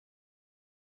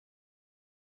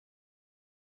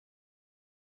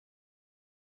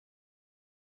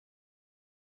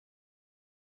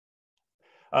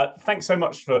Thanks so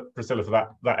much, Priscilla, for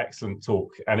that excellent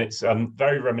talk. And it's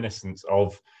very reminiscent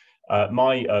of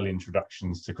my early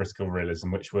introductions to critical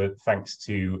realism, which were thanks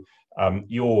to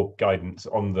your guidance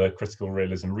on the critical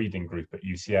realism reading group at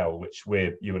UCL, which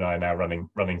you and I are now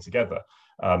running together,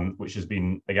 which has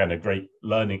been, again, a great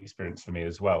learning experience for me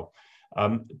as well.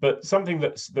 But something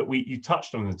that you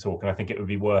touched on in the talk, and I think it would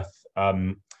be worth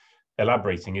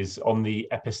elaborating, is on the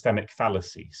epistemic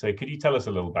fallacy. So could you tell us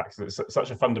a little back? Because it's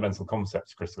such a fundamental concept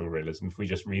to critical realism, if we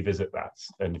just revisit that,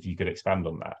 and if you could expand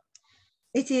on that.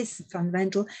 It is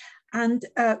fundamental. And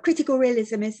critical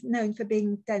realism is known for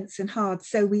being dense and hard,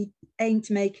 so we aim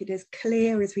to make it as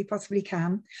clear as we possibly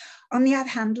can. On the other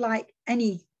hand, like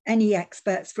any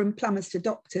experts, from plumbers to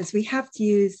doctors, we have to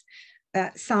use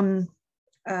some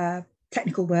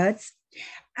technical words.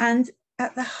 And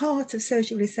at the heart of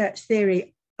social research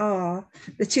theory are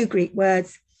the two Greek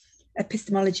words,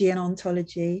 epistemology and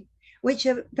ontology, which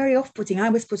are very off-putting. I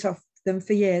was put off them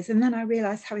for years, and then I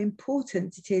realized how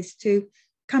important it is to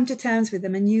come to terms with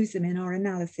them and use them in our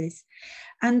analysis.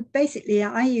 And basically,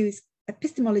 I use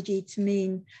epistemology to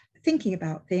mean thinking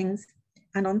about things,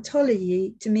 and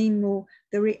ontology to mean more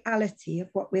the reality of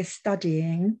what we're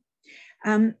studying.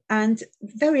 And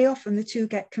very often the two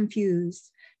get confused.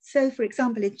 So, for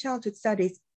example, in childhood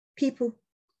studies, people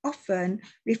often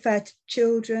refer to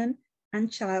children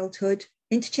and childhood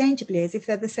interchangeably as if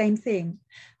they're the same thing.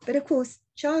 But of course,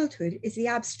 childhood is the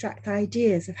abstract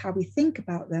ideas of how we think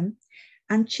about them,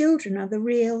 and children are the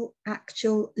real,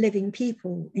 actual, living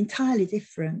people, entirely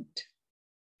different.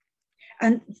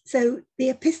 And so the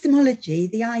epistemology,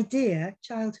 the idea,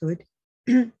 childhood,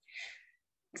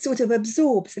 sort of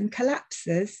absorbs and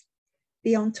collapses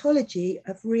the ontology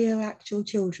of real, actual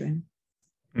children.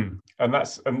 And I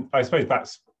suppose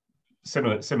that's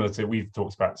similar to, we've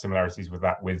talked about similarities with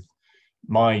that with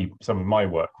some of my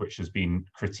work, which has been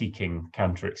critiquing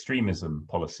counter-extremism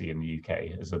policy in the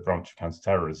UK as a branch of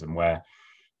counter-terrorism, where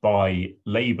by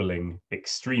labelling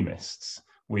extremists,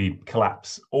 we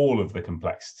collapse all of the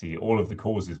complexity, all of the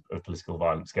causes of political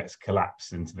violence gets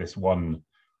collapsed into this one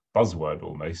buzzword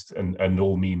almost, and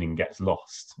all meaning gets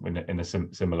lost in a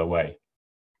similar way.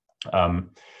 And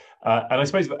I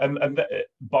suppose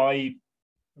by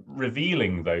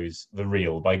revealing the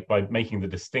real, by making the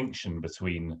distinction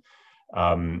between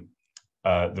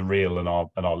the real and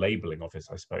our labelling of it,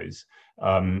 I suppose,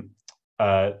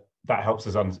 that helps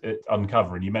us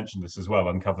uncover, and you mentioned this as well,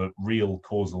 uncover real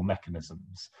causal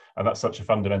mechanisms. And that's such a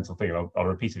fundamental thing. I'll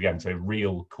repeat it again. So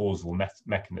real causal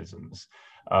mechanisms,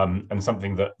 and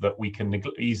something that we can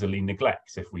easily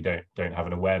neglect if we don't have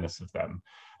an awareness of them.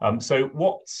 So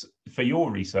for your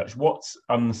research, what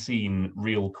unseen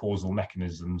real causal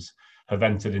mechanisms have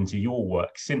entered into your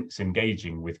work since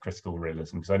engaging with critical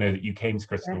realism? Because I know that you came to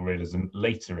critical realism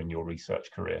later in your research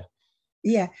career.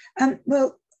 Yeah,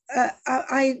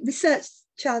 I researched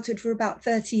childhood for about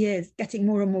 30 years, getting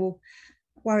more and more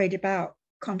worried about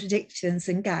contradictions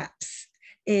and gaps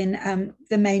in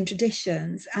the main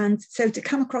traditions. And so to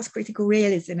come across critical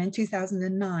realism in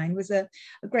 2009 was a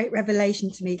great revelation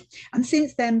to me. And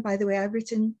since then, by the way, I've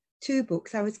written 2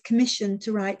 books. I was commissioned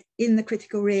to write in the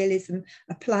critical realism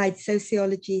applied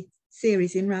sociology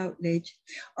series in Routledge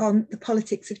on the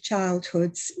politics of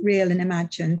childhoods, real and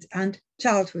imagined, and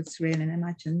childhoods, real and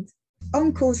imagined.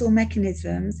 On causal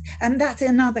mechanisms, and that's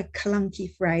another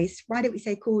clunky phrase. Why don't we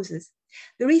say causes?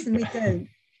 The reason we don't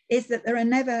is that there are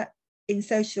never, in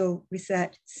social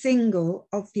research, single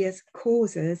obvious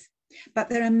causes, but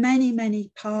there are many,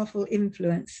 many powerful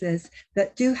influences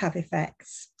that do have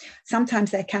effects. Sometimes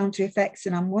they're counter effects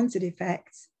and unwanted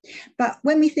effects. But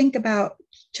when we think about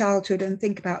childhood and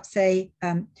think about, say,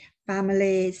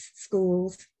 families,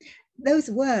 schools, those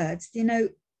words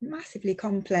denote massively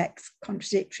complex,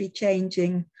 contradictory,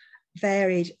 changing,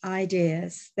 varied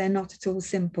ideas. They're not at all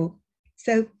simple.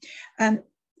 So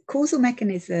causal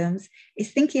mechanisms is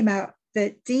thinking about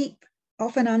the deep,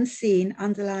 often unseen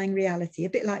underlying reality, a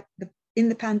bit like in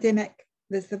the pandemic,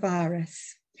 there's the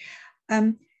virus.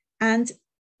 And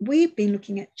we've been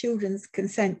looking at children's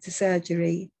consent to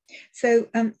surgery. So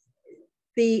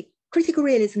the critical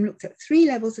realism looked at 3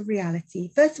 levels of reality.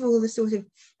 First of all, the sort of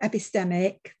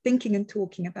epistemic, thinking and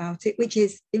talking about it, which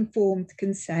is informed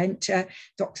consent.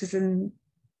 Doctors and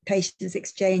patients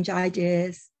exchange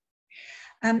ideas.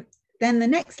 Then the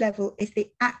next level is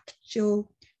the actual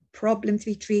problem to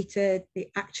be treated, the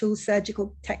actual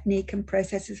surgical technique and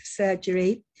processes of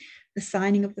surgery, the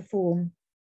signing of the form.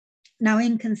 Now,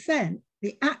 in consent,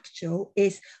 the actual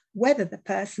is whether the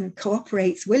person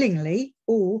cooperates willingly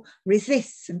or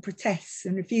resists and protests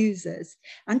and refuses.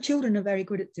 And children are very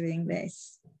good at doing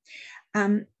this.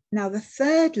 now the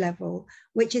third level,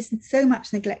 which is so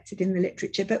much neglected in the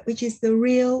literature, but which is the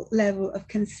real level of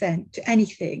consent to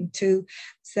anything, to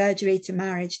surgery, to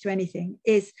marriage, to anything,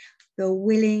 is the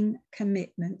willing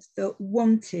commitment, the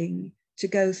wanting to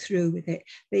go through with it,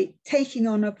 the taking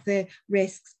on of the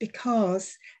risks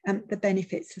because the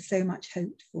benefits are so much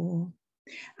hoped for.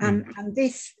 And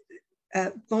this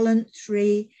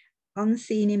voluntary,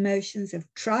 unseen emotions of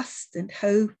trust and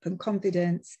hope and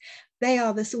confidence, they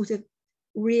are the sort of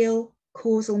real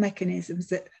causal mechanisms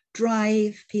that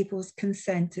drive people's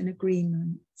consent and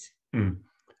agreement. And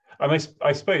I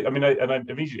suppose, I mean, and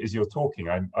immediately as you're talking,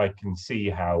 I can see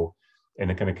how, in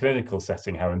a kind of clinical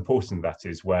setting, how important that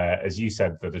is, where, as you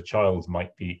said, that a child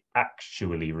might be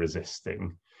actually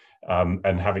resisting,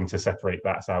 and having to separate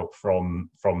that out from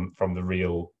the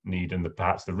real need and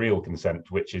perhaps the real consent,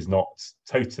 which is not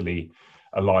totally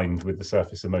aligned with the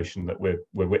surface emotion that we're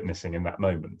witnessing in that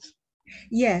moment.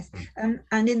 Yes, and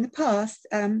in the past,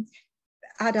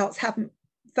 adults haven't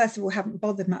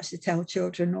bothered much to tell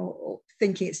children, or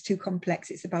thinking it's too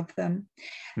complex, it's above them.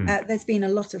 There's been a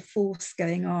lot of force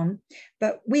going on,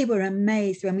 but we were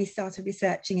amazed when we started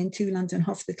researching in 2 London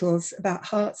hospitals about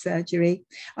heart surgery.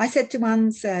 I said to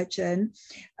one surgeon,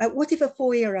 what if a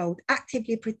 4-year-old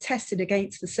actively protested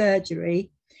against the surgery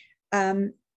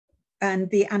and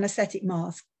the anaesthetic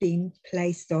mask being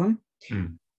placed on?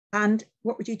 And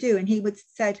what would you do? And he would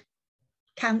said,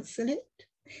 cancel it.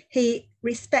 He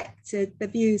respected the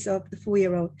views of the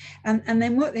 4-year-old. And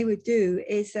then what they would do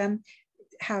is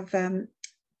have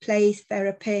play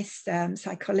therapists,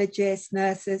 psychologists,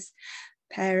 nurses,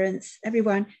 parents,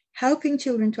 everyone, helping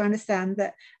children to understand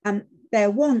that their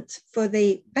want for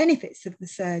the benefits of the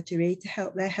surgery to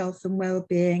help their health and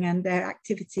well-being and their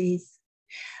activities,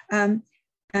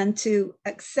 and to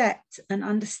accept and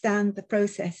understand the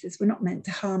processes were not meant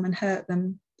to harm and hurt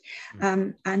them,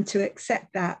 and to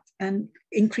accept that and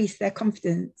increase their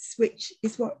confidence, which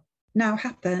is what now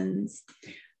happens.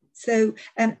 So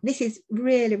this is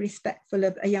really respectful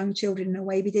of young children in a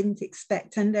way we didn't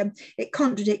expect, and it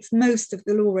contradicts most of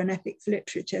the law and ethics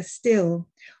literature still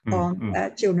on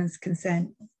children's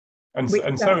consent. And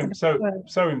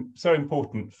so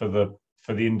important for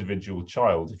the individual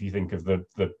child, if you think of the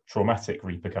traumatic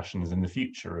repercussions in the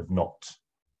future of not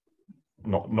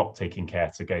taking care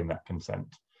to gain that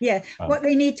consent. Yeah, what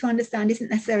they need to understand isn't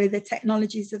necessarily the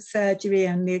technologies of surgery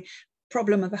and the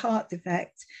problem of a heart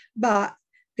defect, but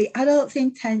the adult's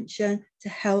intention to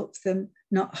help them,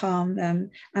 not harm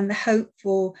them, and the hope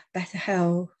for better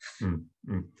health. And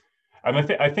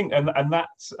I think that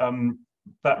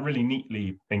really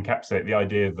neatly encapsulates the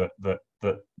idea that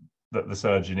the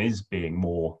surgeon is being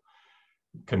more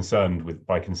concerned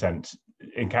by consent,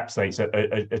 encapsulates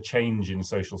a change in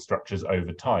social structures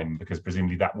over time, because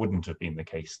presumably that wouldn't have been the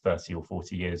case 30 or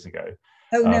 40 years ago.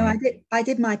 Oh no, I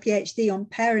did my PhD on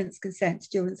parents' consent to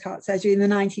children's heart surgery in the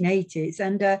 1980s,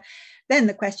 and then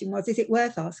the question was, is it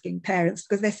worth asking parents,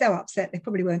 because they're so upset they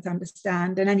probably won't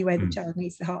understand, and anyway the child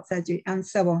needs the heart surgery, and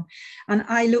so on. And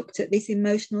I looked at this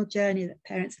emotional journey that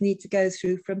parents need to go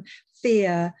through, from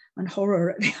fear and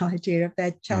horror at the idea of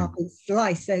their child being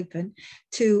sliced open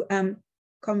to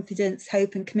confidence,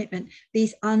 hope and commitment,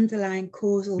 these underlying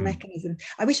causal mechanisms.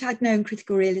 I wish I'd known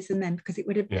critical realism then, because it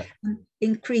would have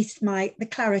increased the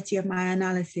clarity of my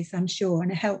analysis, I'm sure,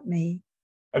 and it helped me.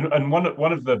 And one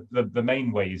of the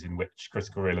main ways in which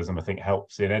critical realism, I think,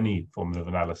 helps in any form of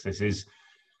analysis is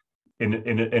in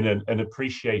an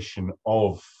appreciation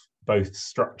of both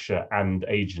structure and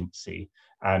agency,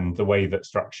 and the way that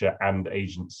structure and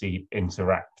agency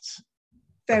interact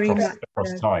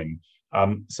across time.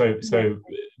 So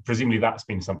presumably that's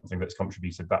been something that's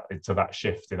contributed to that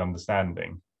shift in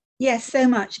understanding. Yes, so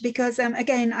much, because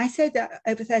again, I said that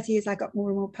over 30 years I got more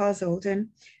and more puzzled, and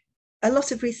a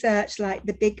lot of research, like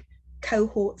the big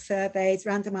cohort surveys,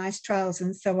 randomized trials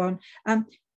and so on,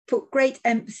 put great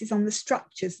emphasis on the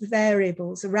structures, the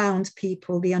variables around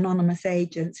people, the anonymous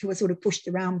agents who were sort of pushed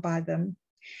around by them.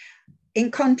 In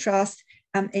contrast,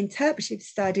 interpretive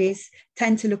studies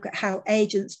tend to look at how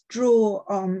agents draw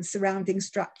on surrounding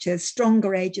structures,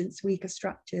 stronger agents, weaker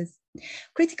structures.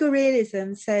 Critical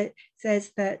realism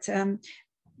says that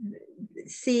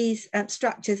sees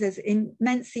structures as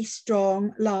immensely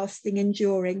strong, lasting,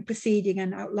 enduring, preceding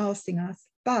and outlasting us,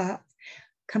 but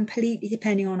completely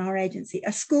depending on our agency.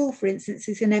 A school, for instance,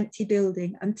 is an empty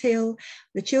building until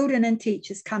the children and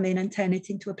teachers come in and turn it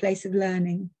into a place of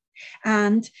learning.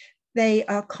 And they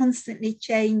are constantly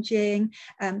changing,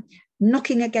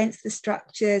 knocking against the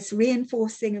structures,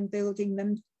 reinforcing and building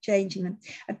them, changing them,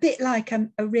 a bit like a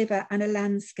river and a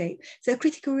landscape. So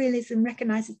critical realism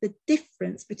recognizes the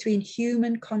difference between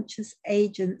human conscious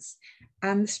agents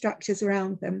and the structures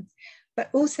around them, but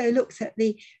also looks at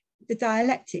the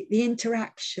dialectic, the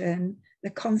interaction, the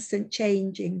constant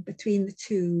changing between the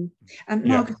two. And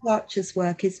Margaret Archer's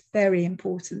work is very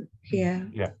important here.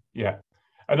 Yeah.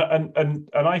 And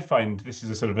I find this is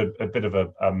a sort of a bit of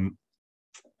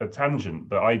a tangent,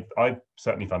 but I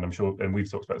certainly find, I'm sure, and we've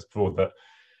talked about this before, that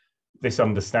this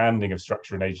understanding of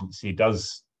structure and agency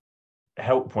does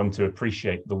help one to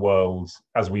appreciate the world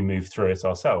as we move through it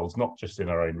ourselves, not just in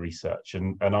our own research.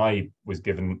 And I was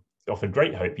offered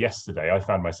great hope yesterday. I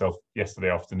found myself yesterday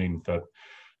afternoon,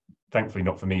 thankfully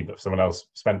not for me, but for someone else,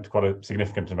 spent quite a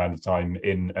significant amount of time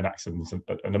in an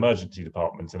an emergency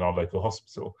department in our local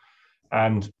hospital.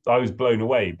 And I was blown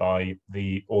away by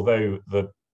although there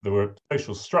were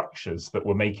social structures that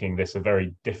were making this a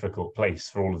very difficult place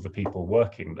for all of the people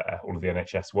working there, all of the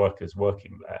NHS workers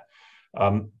working there.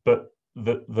 But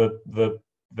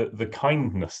the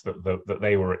kindness that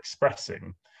they were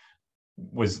expressing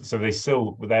was,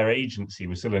 so their agency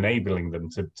was still enabling them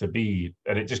to be,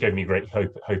 and it just gave me great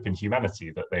hope in humanity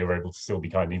that they were able to still be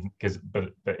kind, even but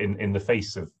in the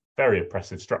face of very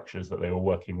oppressive structures that they were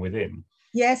working within.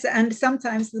 Yes, and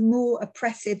sometimes the more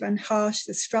oppressive and harsh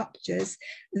the structures,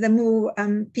 the more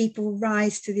people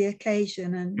rise to the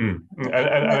occasion. And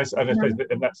I suppose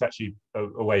that's actually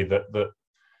a way that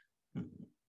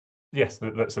yes,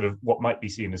 that sort of what might be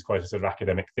seen as quite a sort of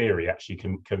academic theory actually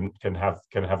can have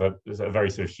a very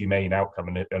sort of humane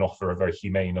outcome and offer a very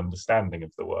humane understanding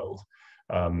of the world.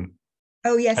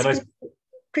 Oh yes,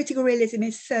 critical realism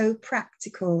is so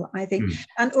practical, I think,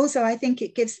 and also I think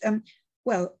it gives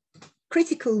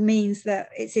critical means that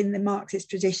it's in the Marxist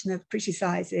tradition of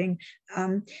criticizing,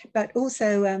 but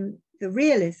also the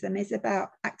realism is about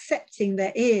accepting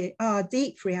there are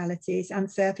deep realities and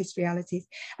surface realities.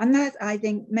 And that, I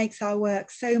think, makes our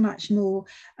work so much more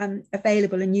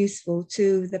available and useful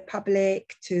to the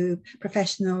public, to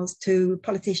professionals, to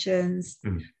politicians,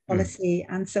 policy,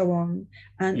 and so on,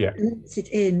 and links it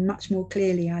in much more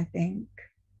clearly, I think.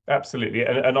 Absolutely,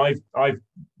 and I've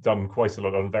done quite a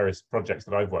lot on various projects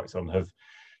that I've worked on. Have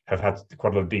had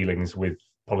quite a lot of dealings with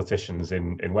politicians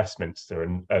in Westminster,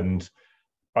 and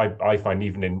I find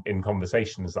even in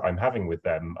conversations that I'm having with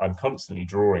them, I'm constantly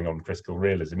drawing on critical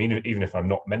realism, even if I'm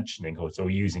not mentioning or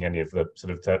using any of the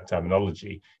sort of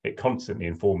terminology. It constantly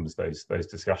informs those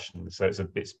discussions. So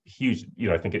it's huge.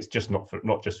 I think it's just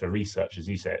not just for research, as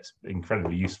you say. It's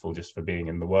incredibly useful just for being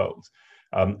in the world,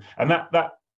 and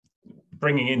that.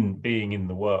 Bringing in being in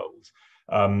the world.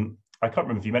 I can't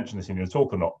remember if you mentioned this in your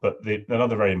talk or not, but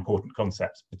another very important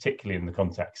concept, particularly in the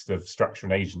context of structure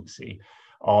and agency,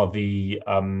 are the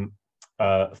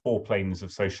 4 planes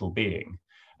of social being.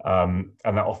 And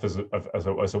that offers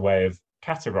as a way of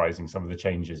categorizing some of the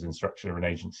changes in structure and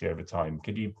agency over time.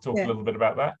 Could you talk a little bit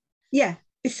about that? Yeah.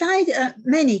 Beside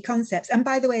many concepts, and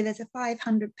by the way, there's a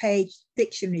 500-page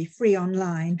dictionary free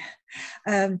online,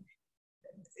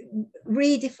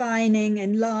 redefining,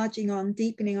 enlarging on,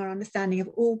 deepening our understanding of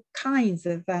all kinds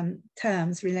of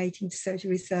terms relating to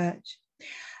social research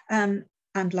and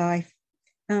life.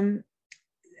 Now,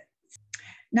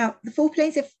 the 4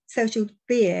 planes of social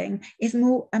being is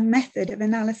more a method of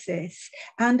analysis,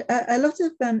 and a lot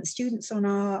of students on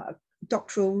our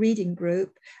doctoral reading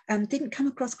group didn't come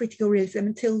across critical realism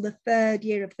until the 3rd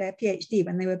year of their PhD,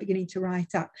 when they were beginning to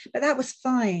write up. But that was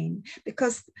fine,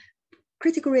 because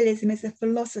critical realism is a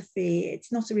philosophy,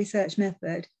 it's not a research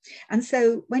method. And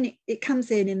so when it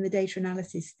comes in the data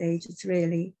analysis stage, it's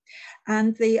really,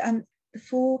 and the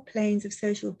 4 planes of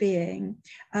social being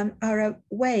are a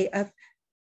way of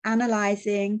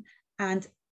analysing and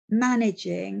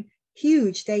managing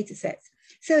huge data sets.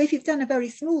 So if you've done a very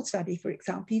small study, for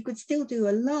example, you could still do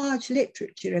a large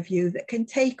literature review that can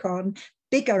take on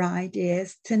bigger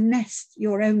ideas to nest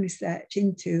your own research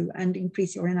into and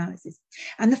increase your analysis.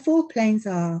 And the 4 planes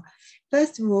are,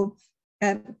 first of all,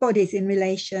 bodies in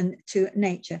relation to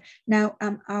nature. Now,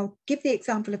 I'll give the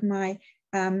example of my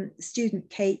student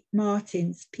Kate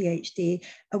Martin's PhD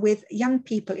with young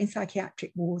people in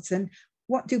psychiatric wards. And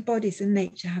what do bodies and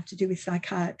nature have to do with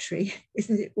psychiatry?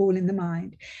 Isn't it all in the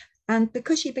mind? And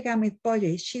because she began with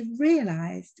bodies, she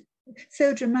realized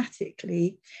so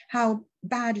dramatically how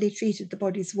badly treated the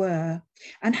bodies were,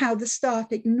 and how the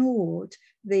staff ignored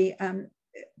the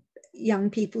young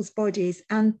people's bodies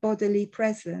and bodily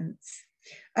presence.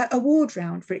 A ward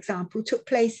round, for example, took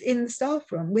place in the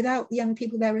staff room without the young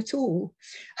people there at all.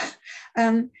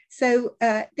 So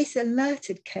this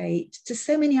alerted Kate to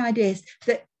so many ideas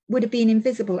that would have been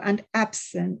invisible and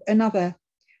absent. Another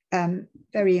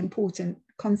very important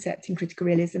concept in critical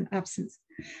realism, absence.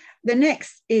 The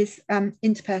next is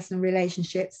interpersonal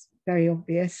relationships, very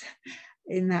obvious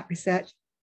in that research.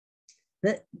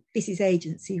 This is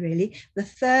agency, really. The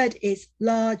third is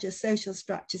larger social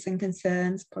structures and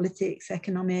concerns, politics,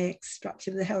 economics,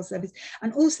 structure of the health service,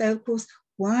 and also, of course,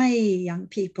 why young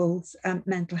people's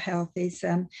mental health is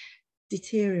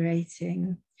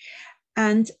deteriorating.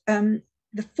 And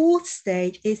the fourth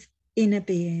stage is inner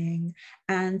being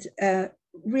and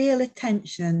real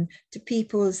attention to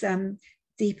people's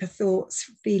deeper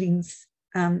thoughts, feelings,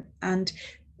 and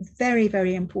very,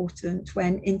 very important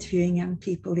when interviewing young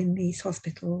people in these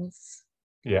hospitals.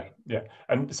 Yeah, yeah.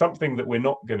 And something that we're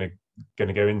not going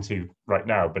to go into right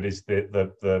now, but is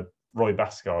the Roy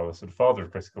Bhaskar, the sort of father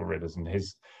of critical realism,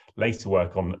 his later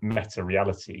work on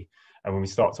meta-reality. And when we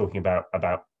start talking about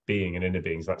being and inner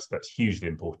beings, that's hugely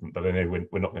important. But I know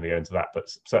we're not going to go into that, but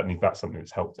certainly that's something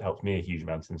that's helped me a huge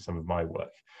amount in some of my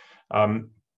work. And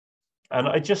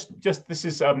I just this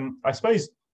is I suppose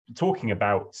talking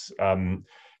about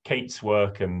Kate's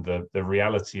work and the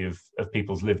reality of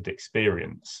people's lived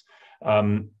experience.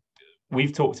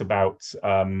 We've talked about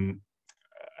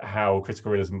how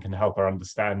critical realism can help our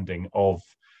understanding of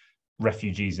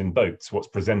refugees in boats, what's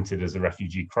presented as a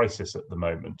refugee crisis at the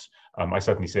moment. I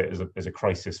certainly see it as a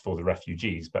crisis for the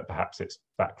refugees, but perhaps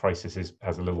that crisis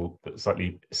has a little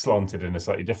slightly slanted in a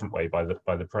slightly different way by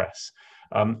the press.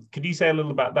 Could you say a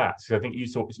little about that? So I think you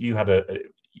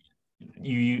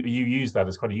use that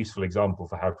as quite a useful example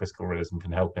for how critical realism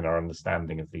can help in our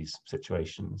understanding of these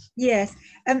situations. Yes,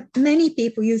 many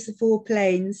people use the 4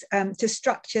 planes to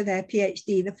structure their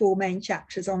PhD, the 4 main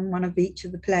chapters on one of each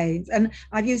of the planes. And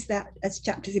I've used that as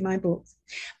chapters in my books.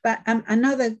 But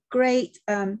another great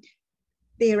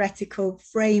theoretical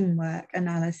framework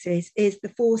analysis is the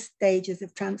 4 stages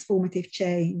of transformative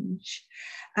change.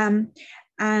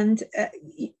 And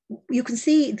you can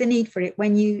see the need for it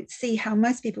when you see how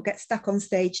most people get stuck on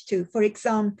stage 2. For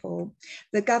example,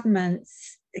 the government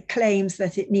claims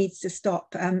that it needs to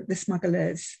stop the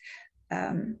smugglers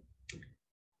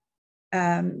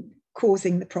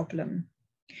causing the problem.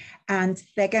 And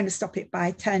they're going to stop it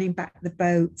by turning back the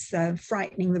boats,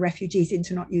 frightening the refugees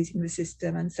into not using the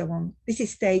system, and so on. This is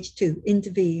stage 2,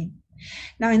 intervene.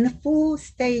 Now, in the 4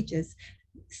 stages,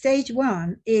 stage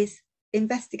 1 is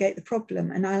investigate the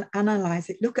problem and analyse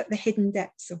it, look at the hidden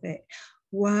depths of it.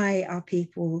 Why are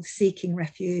people seeking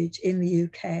refuge in the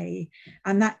UK?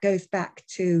 And that goes back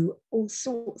to all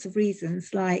sorts of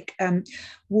reasons like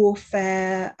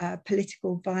warfare,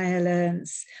 political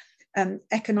violence,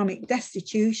 economic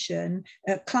destitution,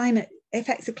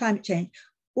 effects of climate change,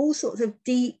 all sorts of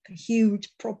deep, huge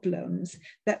problems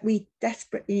that we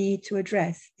desperately need to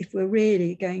address if we're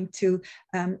really going to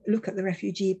look at the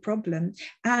refugee problem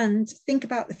and think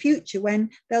about the future when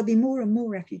there'll be more and more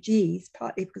refugees,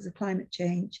 partly because of climate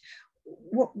change.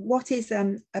 What is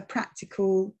a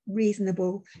practical,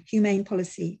 reasonable, humane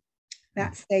policy?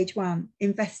 That's stage 1,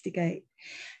 investigate.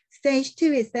 Stage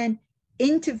 2 is then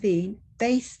intervene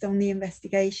based on the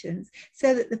investigations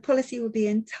so that the policy will be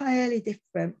entirely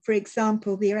different. For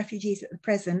example, the refugees at the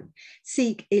present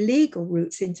seek illegal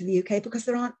routes into the UK because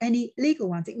there aren't any legal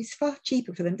ones. It was far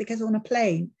cheaper for them to get on a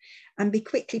plane and be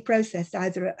quickly processed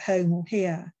either at home or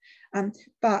here.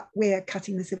 But we're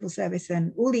cutting the civil service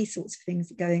and all these sorts of things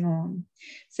are going on.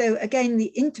 So again,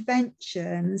 the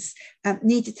interventions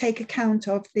need to take account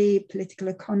of the political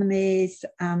economies,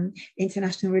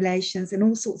 international relations, and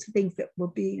all sorts of things that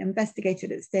will be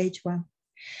investigated at stage 1.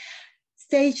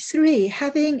 Stage 3,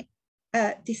 having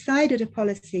decided a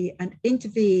policy and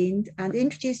intervened and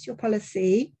introduced your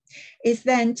policy, is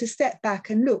then to step back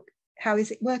and look, how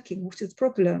is it working? What are the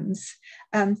problems?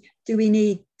 Do we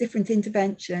need different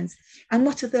interventions? And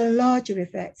what are the larger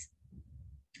effects?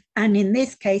 And in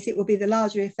this case, it will be the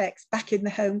larger effects back in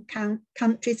the home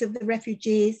countries of the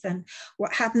refugees and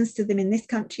what happens to them in this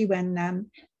country when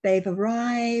they've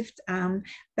arrived, the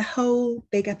whole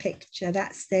bigger picture.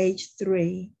 That's stage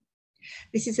 3.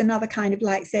 This is another kind of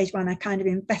like stage 1, a kind of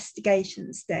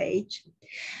investigation stage.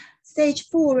 Stage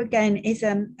 4, again, is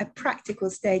a practical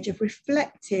stage of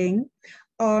reflecting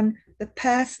on the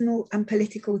personal and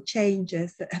political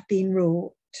changes that have been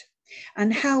wrought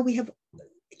and how we have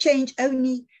change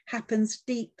only happens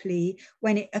deeply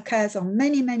when it occurs on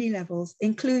many, many levels,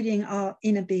 including our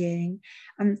inner being.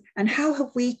 And how have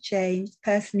we changed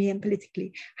personally and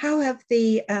politically? How have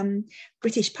the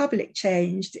British public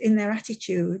changed in their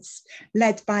attitudes,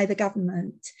 led by the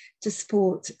government, to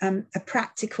support a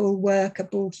practical,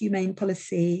 workable, humane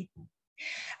policy?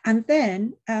 And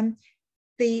then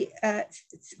the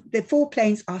 4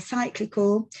 planes are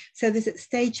cyclical. So there's at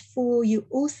stage 4, you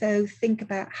also think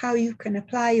about how you can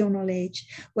apply your knowledge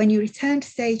when you return to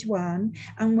stage 1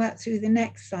 and work through the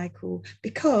next cycle,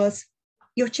 because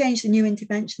your change, the new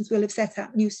interventions will have set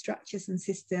up new structures and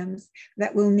systems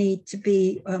that will need to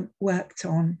be worked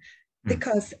on,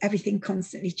 because everything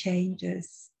constantly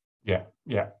changes. Yeah,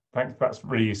 yeah. Thanks. That's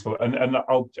really useful. And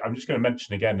I'm just going to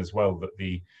mention again as well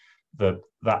that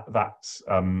that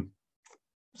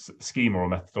schema or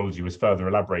methodology was further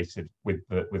elaborated with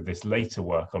this later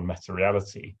work on meta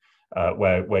reality,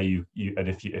 where you and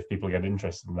if people get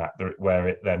interested in that, where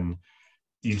it then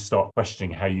you start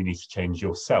questioning how you need to change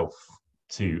yourself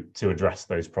to address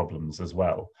those problems as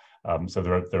well. So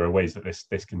there are ways that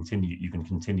you can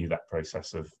continue that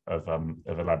process of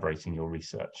elaborating your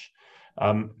research.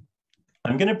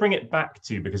 I'm going to bring it back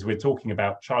to, because we're talking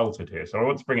about childhood here, so I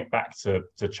want to bring it back to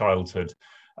childhood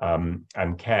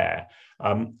and care.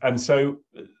 And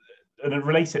it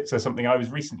relates it to something I was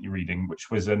recently reading,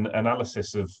 which was an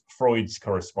analysis of Freud's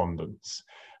correspondence.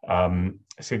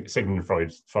 Sigmund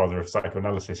Freud, father of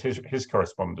psychoanalysis, his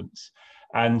correspondence.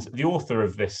 And the author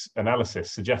of this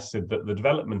analysis suggested that the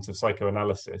development of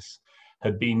psychoanalysis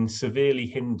had been severely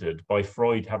hindered by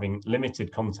Freud having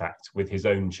limited contact with his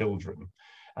own children,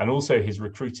 and also his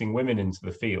recruiting women into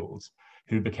the field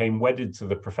who became wedded to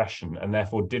the profession and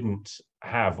therefore didn't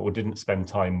have or didn't spend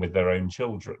time with their own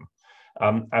children.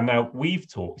 And now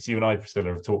you and I,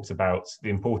 Priscilla, have talked about the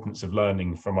importance of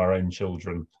learning from our own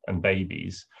children and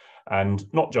babies,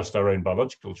 and not just our own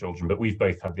biological children, but we've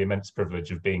both had the immense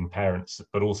privilege of being parents,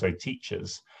 but also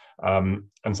teachers. And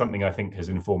something I think has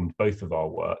informed both of our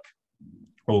work,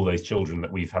 all those children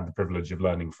that we've had the privilege of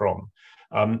learning from.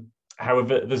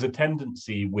 However, there's a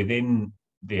tendency within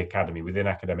the academy, within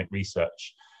academic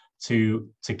research, to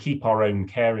keep our own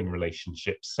caring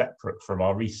relationships separate from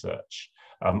our research.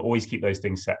 Always keep those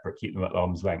things separate, keep them at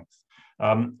arm's length.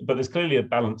 But there's clearly a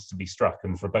balance to be struck,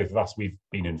 and for both of us, we've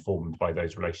been informed by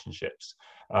those relationships,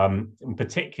 and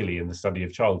particularly in the study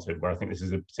of childhood, where I think this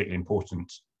is a particularly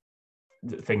important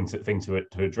thing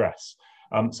to address.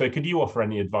 So could you offer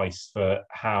any advice for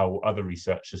how other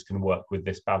researchers can work with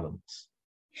this balance?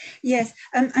 Yes,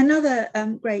 another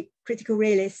great critical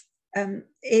realist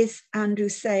is Andrew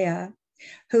Sayre,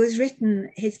 who has written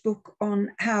his book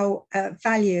on how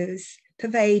values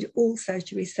pervade all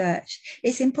social research.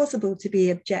 It's impossible to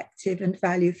be objective and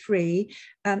value-free.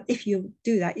 If you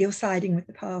do that, you're siding with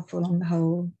the powerful on the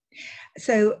whole.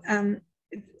 So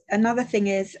another thing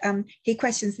is he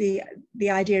questions the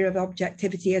idea of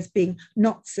objectivity as being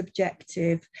not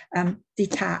subjective,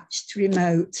 detached,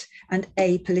 remote, and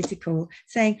apolitical,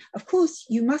 saying, of course,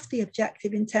 you must be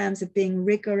objective in terms of being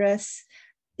rigorous,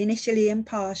 initially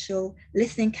impartial,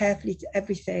 listening carefully to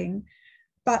everything,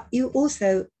 but you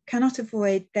also cannot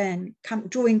avoid then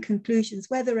drawing conclusions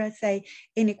where there are, say,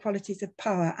 inequalities of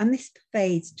power. And this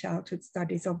pervades childhood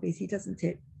studies, obviously, doesn't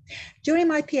it? During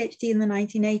my PhD in the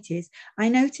 1980s, I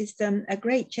noticed a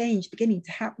great change beginning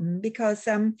to happen, because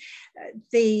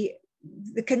the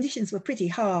conditions were pretty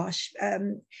harsh,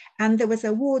 and there was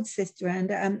a ward sister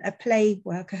and a play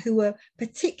worker who were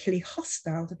particularly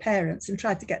hostile to parents and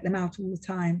tried to get them out all the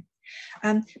time.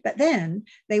 But then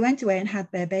they went away and had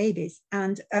their babies,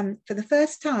 and for the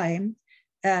first time,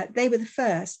 they were the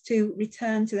first to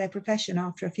return to their profession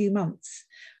after a few months,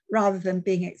 rather than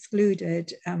being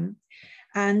excluded.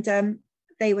 And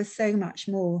they were so much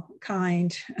more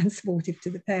kind and supportive to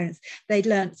the parents. They'd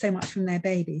learned so much from their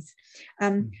babies.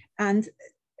 And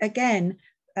again,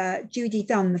 Judy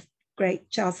Dunn, the great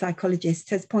child psychologist,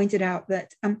 has pointed out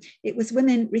that it was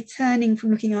women returning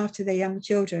from looking after their young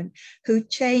children who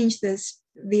changed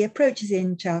the approaches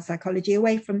in child psychology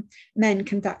away from men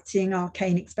conducting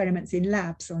arcane experiments in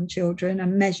labs on children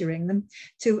and measuring them,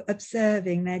 to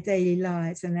observing their daily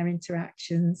lives and their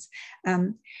interactions.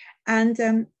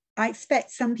 I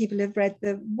expect some people have read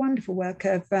the wonderful work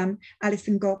of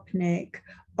Alison Gopnik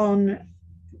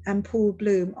and Paul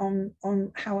Bloom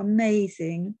on how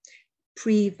amazing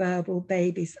pre-verbal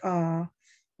babies are,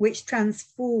 which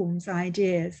transforms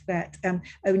ideas that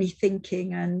only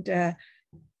thinking and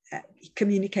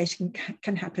communication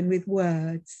can happen with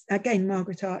words. Again,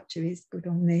 Margaret Archer is good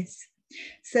on this.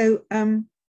 So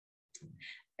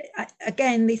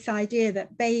again, this idea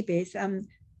that babies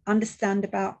understand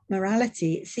about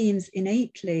morality, it seems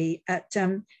innately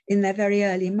in their very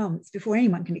early months, before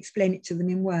anyone can explain it to them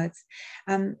in words.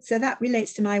 So that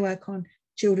relates to my work on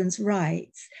children's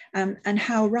rights, and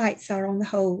how rights are on the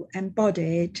whole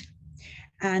embodied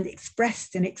and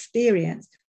expressed and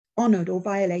experienced, honoured or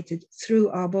violated through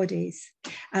our bodies,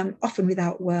 often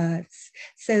without words,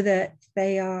 so that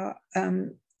they are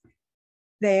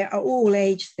all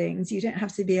age things. You don't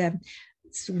have to be a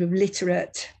sort of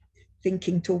literate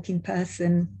thinking, talking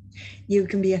person. You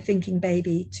can be a thinking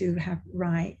baby to have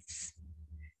rights.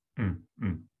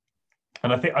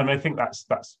 And I think that's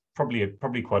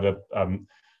probably quite a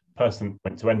pertinent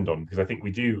point to end on, because I think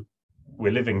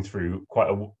we're living through quite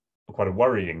a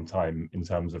worrying time in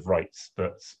terms of rights.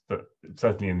 That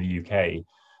certainly in the UK,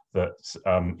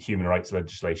 that human rights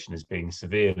legislation is being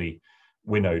severely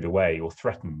winnowed away or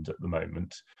threatened at the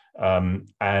moment,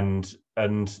 and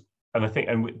I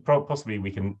think, possibly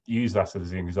we can use that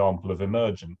as an example of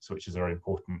emergence, which is a very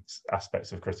important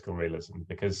aspect of critical realism,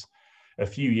 because a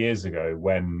few years ago,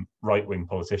 when right-wing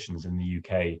politicians in the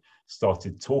UK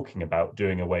started talking about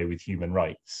doing away with human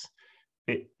rights,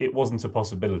 it wasn't a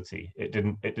possibility. It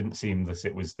didn't seem that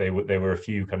it was. There were a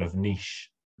few kind of niche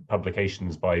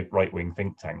publications by right-wing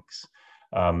think tanks,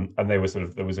 and they were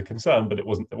there was a concern, but it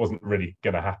wasn't really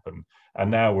going to happen.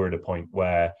 And now we're at a point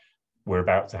where we're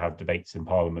about to have debates in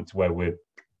Parliament where we're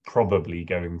probably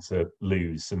going to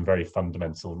lose some very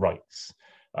fundamental rights.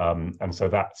 And so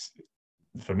that's,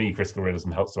 for me, critical realism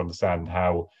helps to understand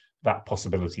how that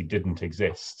possibility didn't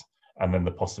exist, and then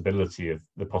the possibility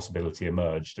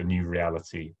emerged. A new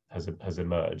reality has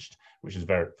emerged, which is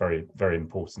very, very, very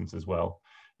important as well.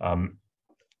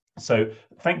 So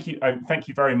thank you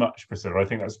very much, Priscilla. I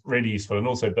think that's really useful, and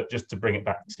also, but just to bring it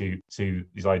back to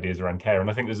these ideas around care, and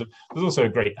I think there's also a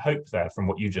great hope there from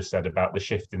what you just said about the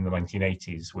shift in the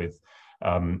 1980s with,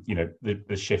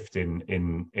 the shift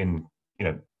in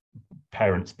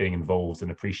parents being involved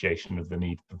and appreciation of the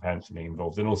need for parents being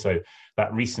involved, and also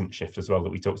that recent shift as well that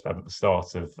we talked about at the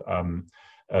start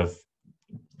of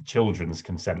children's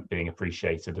consent being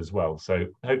appreciated as well. So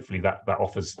hopefully that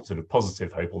offers sort of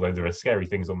positive hope, although there are scary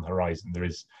things on the horizon,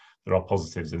 there are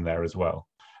positives in there as well.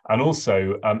 And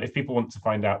also, if people want to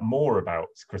find out more about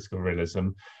critical realism,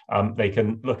 they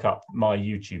can look up my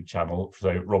YouTube channel.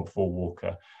 So Rob Faure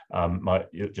Walker,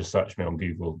 just search me on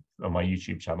Google on my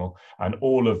YouTube channel, and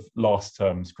all of last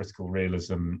term's critical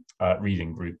realism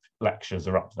reading group lectures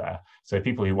are up there. So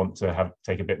people who want to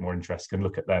take a bit more interest can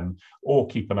look at them, or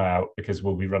keep an eye out, because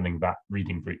we'll be running that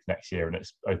reading group next year, and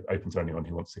it's open to anyone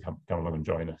who wants to come along and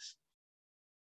join us.